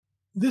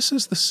This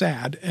is the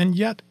sad and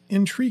yet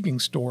intriguing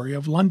story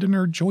of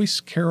Londoner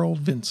Joyce Carol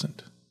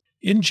Vincent.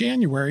 In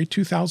January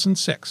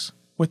 2006,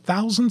 with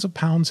thousands of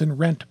pounds in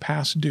rent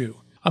past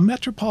due, a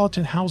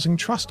Metropolitan Housing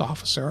Trust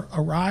officer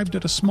arrived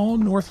at a small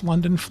North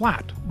London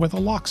flat with a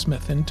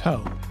locksmith in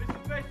tow.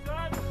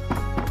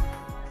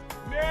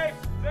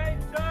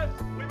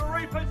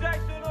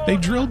 They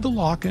drilled the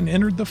lock and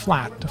entered the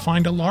flat to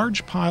find a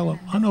large pile of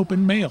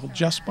unopened mail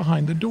just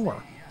behind the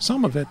door,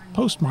 some of it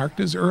postmarked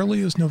as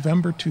early as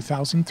November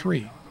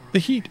 2003. The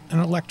heat and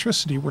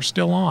electricity were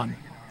still on,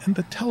 and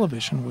the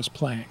television was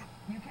playing.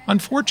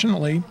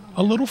 Unfortunately,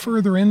 a little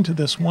further into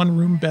this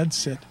one-room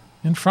bedsit,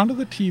 in front of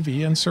the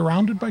TV and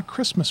surrounded by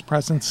Christmas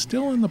presents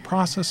still in the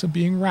process of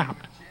being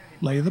wrapped,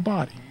 lay the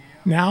body.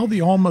 Now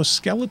the almost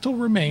skeletal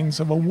remains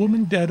of a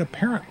woman dead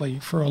apparently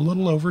for a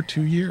little over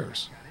 2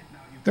 years.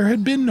 There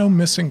had been no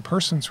missing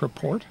persons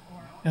report,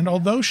 and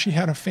although she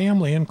had a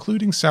family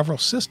including several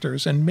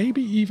sisters and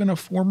maybe even a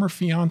former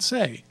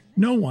fiancé,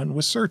 no one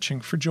was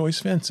searching for Joyce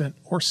Vincent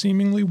or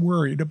seemingly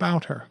worried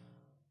about her.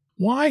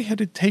 Why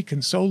had it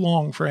taken so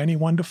long for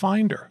anyone to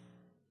find her?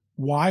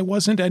 Why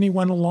wasn't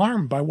anyone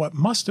alarmed by what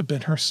must have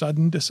been her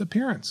sudden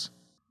disappearance?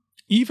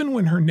 Even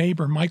when her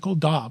neighbor Michael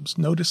Dobbs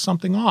noticed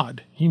something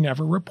odd, he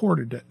never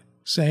reported it,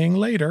 saying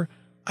later,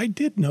 "I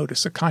did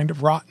notice a kind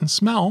of rotten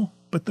smell,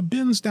 but the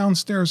bins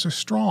downstairs are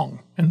strong,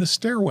 and the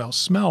stairwells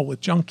smell with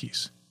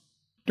junkies."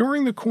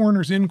 During the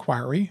coroner's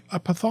inquiry, a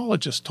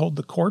pathologist told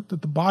the court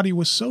that the body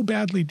was so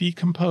badly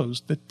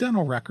decomposed that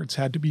dental records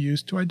had to be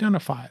used to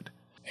identify it,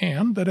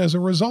 and that as a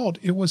result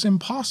it was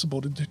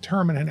impossible to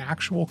determine an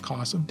actual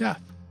cause of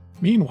death.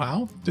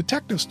 Meanwhile,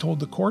 detectives told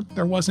the court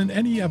there wasn't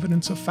any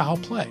evidence of foul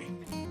play,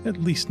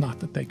 at least not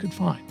that they could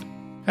find.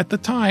 At the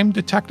time,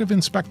 Detective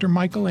Inspector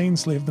Michael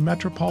Ainslie of the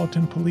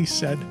Metropolitan Police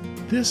said,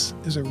 "This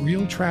is a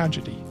real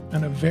tragedy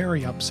and a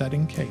very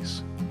upsetting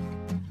case."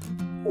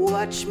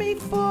 Watch me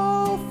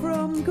fall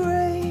from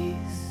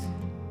grace,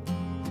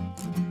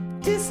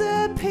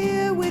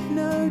 disappear with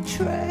no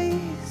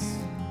trace,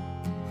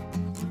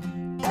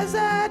 as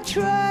I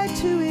try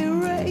to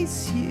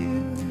erase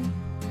you,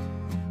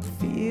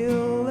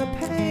 feel the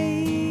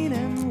pain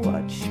and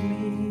watch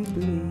me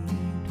bleed.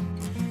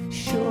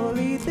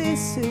 Surely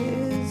this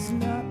is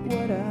not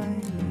what I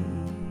need.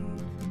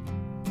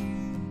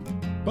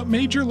 But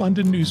major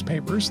London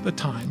newspapers, The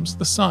Times,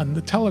 The Sun,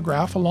 The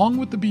Telegraph, along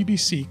with the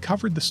BBC,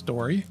 covered the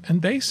story,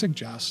 and they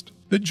suggest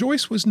that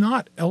Joyce was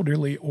not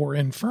elderly or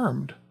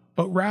infirmed,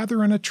 but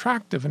rather an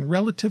attractive and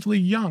relatively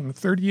young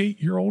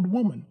 38-year-old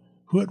woman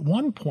who at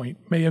one point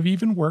may have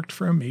even worked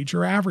for a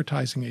major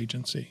advertising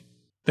agency.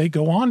 They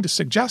go on to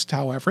suggest,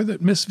 however,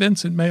 that Miss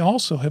Vincent may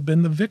also have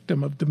been the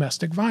victim of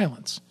domestic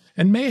violence,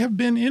 and may have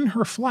been in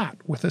her flat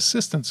with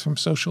assistance from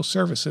social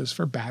services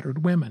for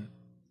battered women.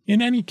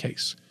 In any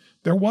case,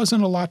 there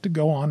wasn't a lot to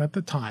go on at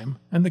the time,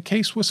 and the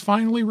case was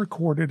finally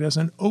recorded as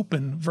an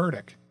open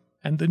verdict,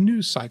 and the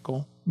news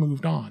cycle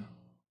moved on.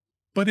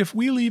 But if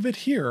we leave it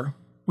here,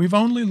 we've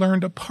only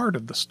learned a part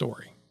of the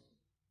story.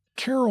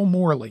 Carol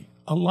Morley,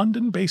 a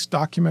London-based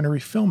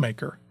documentary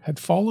filmmaker, had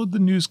followed the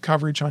news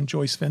coverage on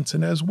Joyce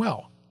Vincent as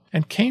well,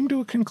 and came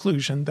to a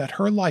conclusion that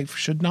her life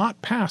should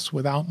not pass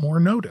without more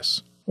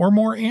notice, or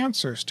more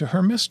answers to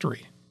her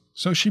mystery,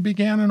 so she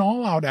began an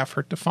all-out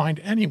effort to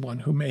find anyone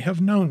who may have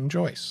known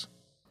Joyce.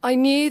 I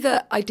knew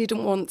that I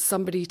didn't want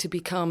somebody to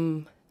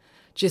become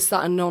just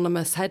that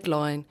anonymous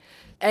headline.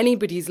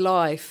 Anybody's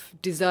life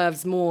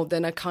deserves more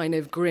than a kind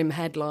of grim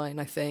headline,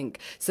 I think.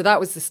 So that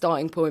was the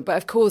starting point. But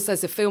of course,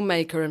 as a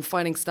filmmaker and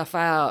finding stuff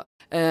out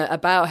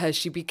about her,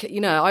 she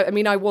became,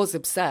 I was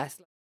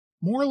obsessed.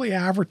 Morley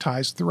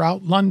advertised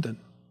throughout London,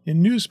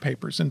 in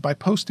newspapers and by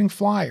posting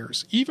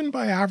flyers, even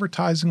by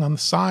advertising on the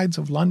sides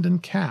of London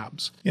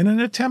cabs, in an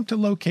attempt to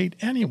locate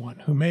anyone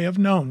who may have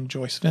known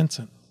Joyce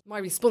Vincent. My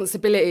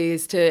responsibility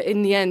is to,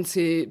 in the end,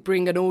 to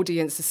bring an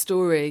audience a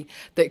story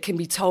that can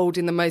be told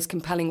in the most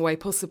compelling way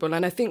possible.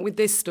 And I think with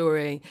this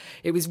story,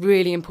 it was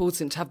really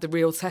important to have the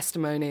real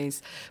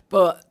testimonies,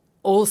 but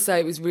also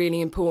it was really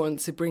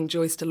important to bring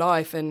Joyce to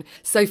life. And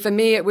so for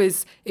me, it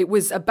was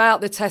about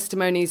the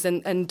testimonies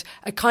and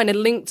a kind of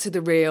link to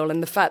the real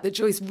and the fact that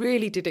Joyce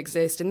really did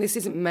exist. And this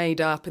isn't made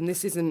up and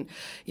this isn't,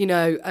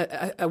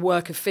 a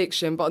work of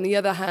fiction. But on the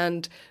other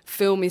hand,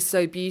 film is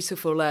so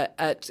beautiful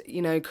at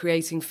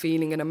creating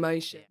feeling and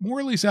emotion.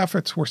 Morley's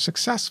efforts were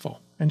successful,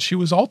 and she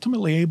was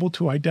ultimately able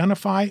to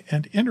identify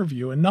and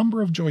interview a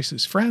number of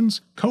Joyce's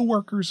friends,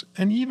 coworkers,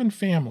 and even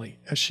family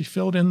as she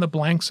filled in the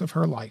blanks of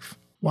her life.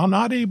 While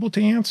not able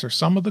to answer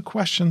some of the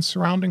questions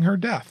surrounding her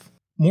death,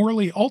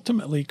 Morley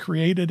ultimately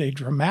created a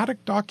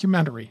dramatic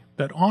documentary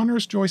that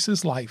honors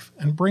Joyce's life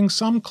and brings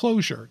some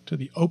closure to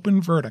the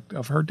open verdict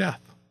of her death.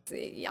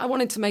 I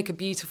wanted to make a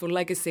beautiful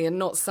legacy and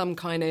not some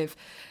kind of,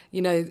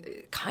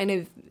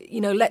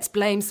 let's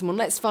blame someone,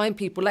 let's find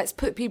people, let's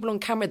put people on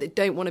camera that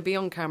don't want to be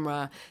on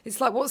camera. It's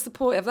like, what's the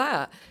point of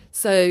that?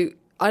 So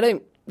I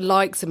don't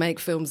like to make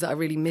films that are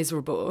really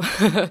miserable.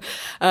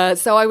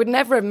 So I would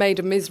never have made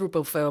a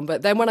miserable film.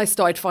 But then when I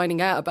started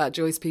finding out about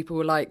Joyce, people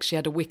were like, she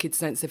had a wicked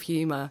sense of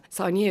humour.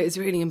 So I knew it was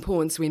really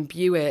important to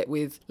imbue it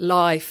with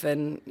life.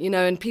 And,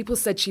 and people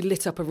said she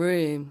lit up a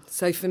room.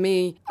 So for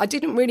me, I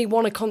didn't really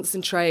want to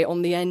concentrate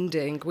on the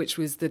ending, which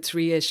was the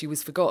 3 years she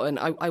was forgotten.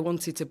 I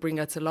wanted to bring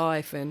her to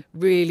life and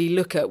really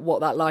look at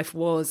what that life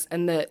was,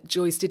 and that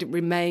Joyce didn't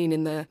remain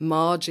in the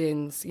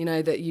margins,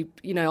 that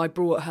I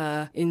brought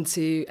her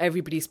into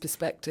everybody's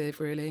perspective,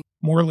 really.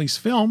 Morley's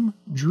film,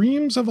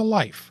 Dreams of a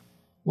Life,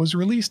 was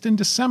released in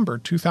December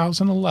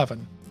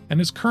 2011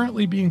 and is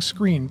currently being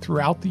screened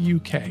throughout the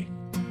UK.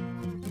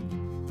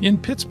 In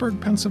Pittsburgh,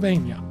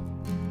 Pennsylvania,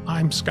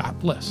 I'm Scott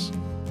Bliss.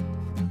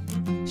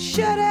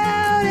 Shut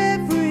out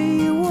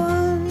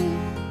everyone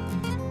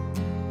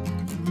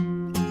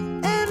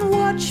and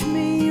watch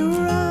me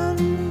run.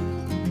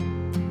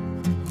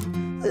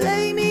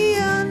 Lay me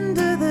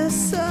under the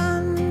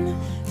sun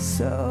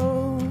so